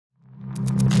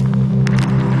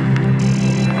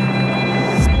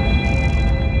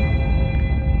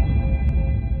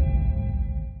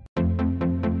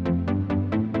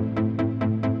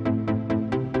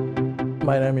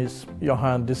My name is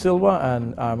Yohan De Silva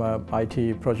and I'm a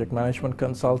IT project management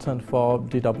consultant for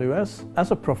DWS.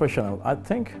 As a professional, I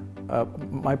think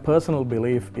my personal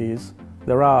belief is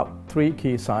there are three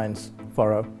key signs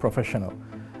for a professional.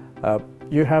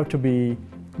 You have to be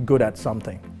good at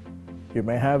something. You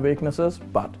may have weaknesses,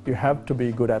 but you have to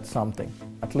be good at something,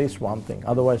 at least one thing,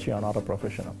 otherwise you are not a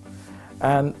professional.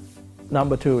 And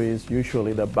number two is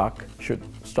usually the buck should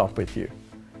stop with you.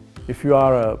 If you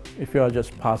are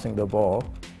just passing the ball,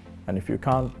 and if you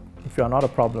are not a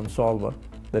problem solver,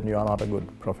 then you are not a good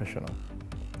professional.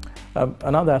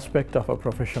 Another aspect of a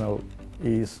professional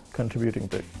is contributing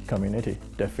to community,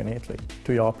 definitely,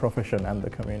 to your profession and the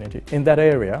community. In that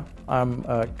area, I'm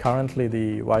currently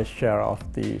the Vice Chair of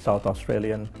the South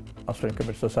Australian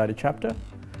Community Society chapter,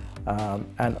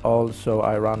 and also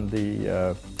I run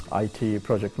the IT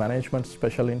Project Management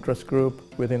Special Interest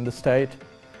Group within the state.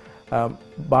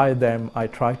 By them, I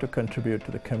try to contribute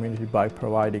to the community by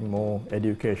providing more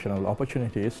educational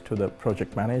opportunities to the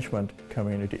project management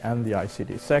community and the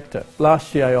ICT sector.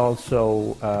 Last year, I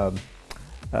also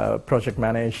project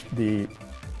managed the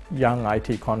Young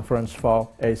IT Conference for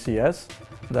ACS.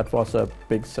 That was a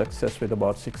big success with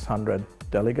about 600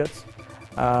 delegates.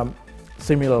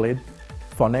 Similarly,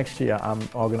 for next year, I'm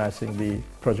organizing the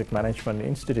Project Management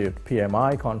Institute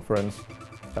PMI conference,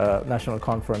 National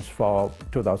Conference for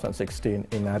 2016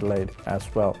 in Adelaide as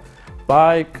well.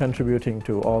 By contributing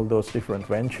to all those different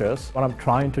ventures, what I'm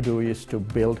trying to do is to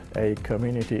build a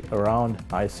community around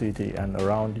ICT and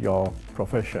around your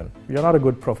profession. You're not a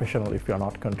good professional if you're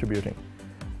not contributing.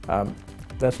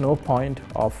 There's no point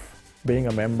of being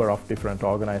a member of different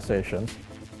organizations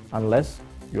unless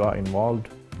you are involved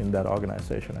in that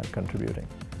organization and contributing.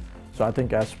 So I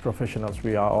think as professionals,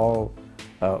 we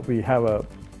have a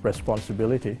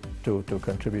responsibility to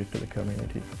contribute to the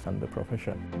community and the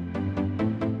profession.